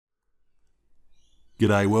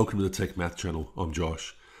G'day, welcome to the Tech Math channel. I'm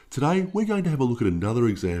Josh. Today we're going to have a look at another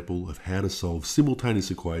example of how to solve simultaneous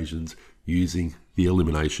equations using the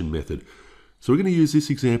elimination method. So we're going to use this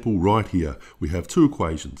example right here. We have two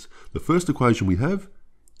equations. The first equation we have,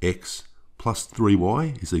 x plus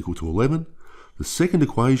 3y is equal to 11. The second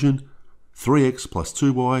equation, 3x plus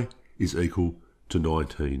 2y is equal to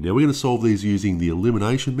 19. Now we're going to solve these using the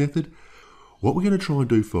elimination method. What we're going to try and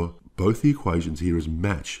do for both the equations here is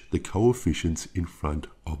match the coefficients in front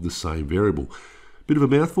of the same variable. Bit of a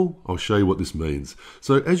mouthful, I'll show you what this means.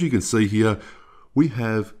 So as you can see here, we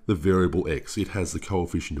have the variable x. It has the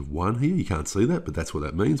coefficient of 1 here. You can't see that, but that's what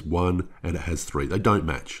that means, 1, and it has 3. They don't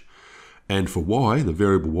match. And for y, the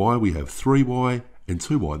variable y, we have 3y and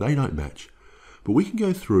 2y. They don't match. But we can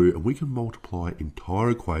go through and we can multiply entire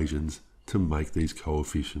equations to make these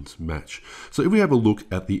coefficients match. So if we have a look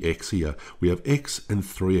at the x here, we have x and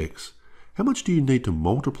 3x. How much do you need to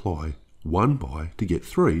multiply 1 by to get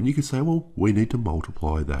 3? And you can say, well, we need to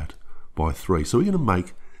multiply that by 3. So we're going to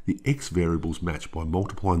make the x variables match by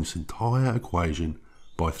multiplying this entire equation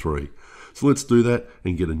by 3. So let's do that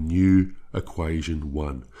and get a new equation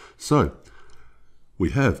 1. So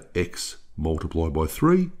we have x multiplied by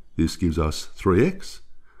 3. This gives us 3x.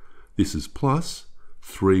 This is plus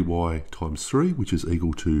 3y times 3, which is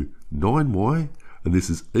equal to 9y, and this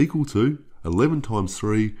is equal to 11 times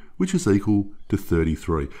 3, which is equal to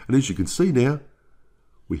 33. And as you can see now,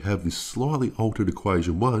 we have this slightly altered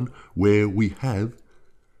equation 1 where we have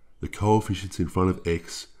the coefficients in front of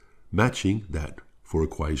x matching that for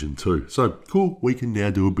equation 2. So cool, we can now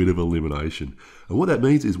do a bit of elimination. And what that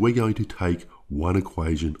means is we're going to take one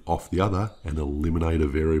equation off the other and eliminate a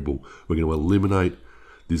variable. We're going to eliminate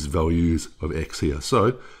these values of x here.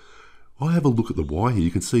 So I have a look at the y here.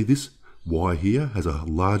 You can see this y here has a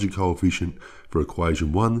larger coefficient for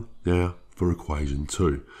equation 1 now for equation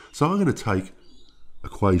 2. So I'm going to take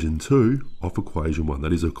equation 2 off equation 1.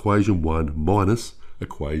 That is equation 1 minus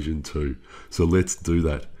equation 2. So let's do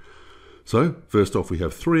that. So first off we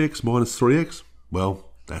have 3x minus 3x. Well,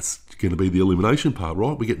 that's going to be the elimination part,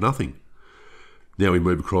 right? We get nothing. Now we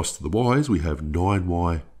move across to the y's. We have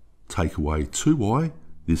 9y take away 2y.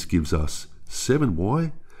 This gives us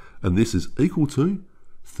 7y, and this is equal to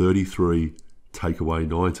 33 take away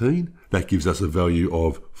 19. That gives us a value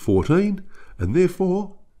of 14, and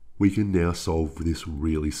therefore we can now solve this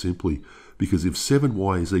really simply, because if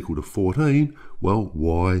 7y is equal to 14, well,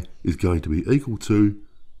 y is going to be equal to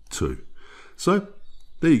 2. So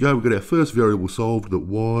there you go, we've got our first variable solved, that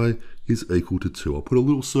y is equal to 2. I'll put a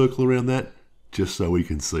little circle around that just so we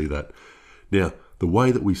can see that. Now, the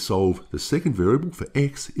way that we solve the second variable for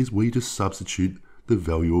x is we just substitute the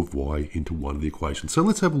value of y into one of the equations. So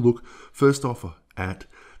let's have a look first off at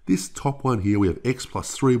this top one here. We have x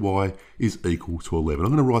plus 3y is equal to 11.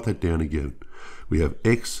 I'm going to write that down again. We have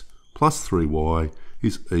x plus 3y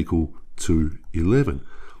is equal to 11.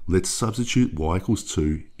 Let's substitute y equals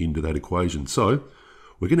 2 into that equation. So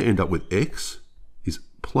we're going to end up with x is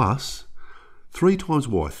plus 3 times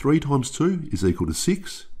y. 3 times 2 is equal to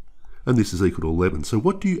 6. And this is equal to 11. So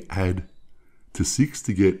what do you add to 6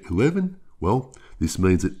 to get 11? Well, this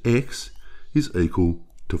means that x is equal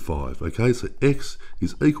to 5. Okay, so x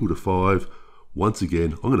is equal to 5. Once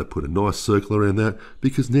again, I'm going to put a nice circle around that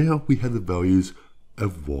because now we have the values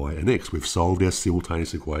of y and x. We've solved our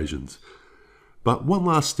simultaneous equations. But one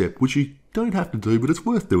last step, which you don't have to do, but it's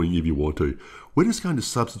worth doing if you want to. We're just going to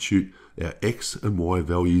substitute our x and y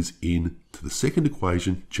values in to the second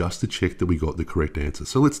equation just to check that we got the correct answer.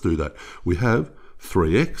 So let's do that. We have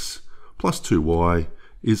 3x plus 2y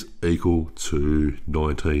is equal to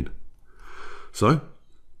 19. So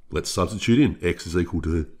let's substitute in. X is equal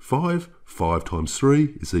to 5. 5 times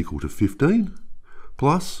 3 is equal to 15.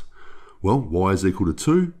 Plus, well, y is equal to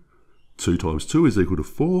 2. 2 times 2 is equal to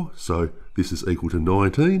 4. So this is equal to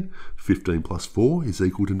 19. 15 plus 4 is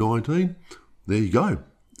equal to 19. There you go.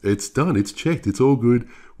 It's done. It's checked. It's all good.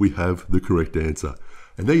 We have the correct answer.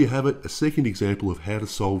 And there you have it, a second example of how to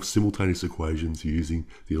solve simultaneous equations using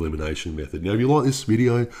the elimination method. Now, if you like this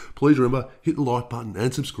video, please remember, hit the like button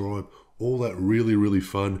and subscribe. All that really, really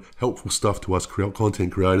fun, helpful stuff to us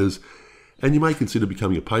content creators. And you may consider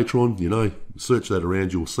becoming a patron. You know, search that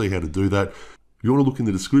around. You'll see how to do that. If you want to look in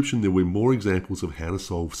the description, there will be more examples of how to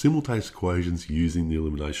solve simultaneous equations using the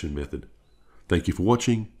elimination method. Thank you for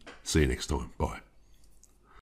watching. See you next time. Bye.